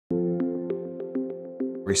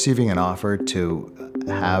Receiving an offer to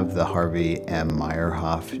have the Harvey M.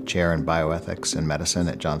 Meyerhoff Chair in Bioethics and Medicine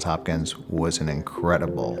at Johns Hopkins was an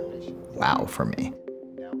incredible wow for me.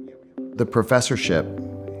 The professorship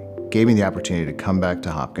gave me the opportunity to come back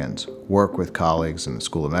to Hopkins, work with colleagues in the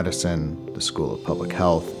School of Medicine, the School of Public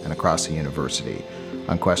Health, and across the university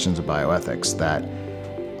on questions of bioethics that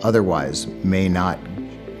otherwise may not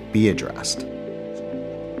be addressed.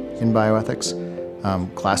 In bioethics,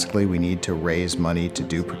 classically we need to raise money to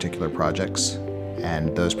do particular projects,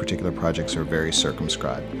 and those particular projects are very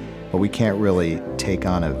circumscribed. But we can't really take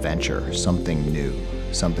on a venture, something new,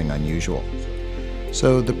 something unusual.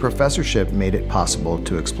 So the professorship made it possible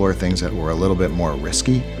to explore things that were a little bit more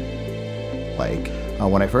risky. Like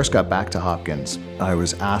when I first got back to Hopkins, I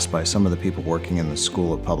was asked by some of the people working in the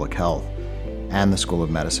School of Public Health and the School of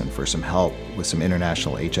Medicine for some help with some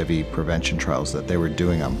international HIV prevention trials that they were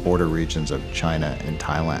doing on border regions of China and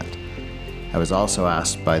Thailand. I was also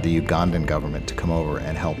asked by the Ugandan government to come over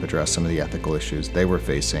and help address some of the ethical issues they were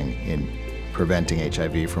facing in preventing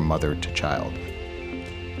HIV from mother to child.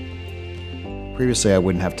 Previously, I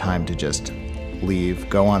wouldn't have time to just leave,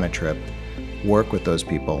 go on a trip, work with those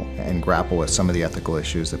people, and grapple with some of the ethical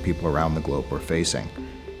issues that people around the globe were facing.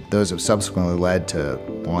 Those have subsequently led to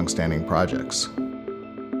long-standing projects.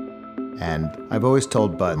 And I've always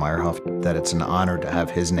told Bud Meyerhoff that it's an honor to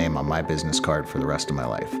have his name on my business card for the rest of my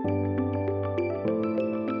life.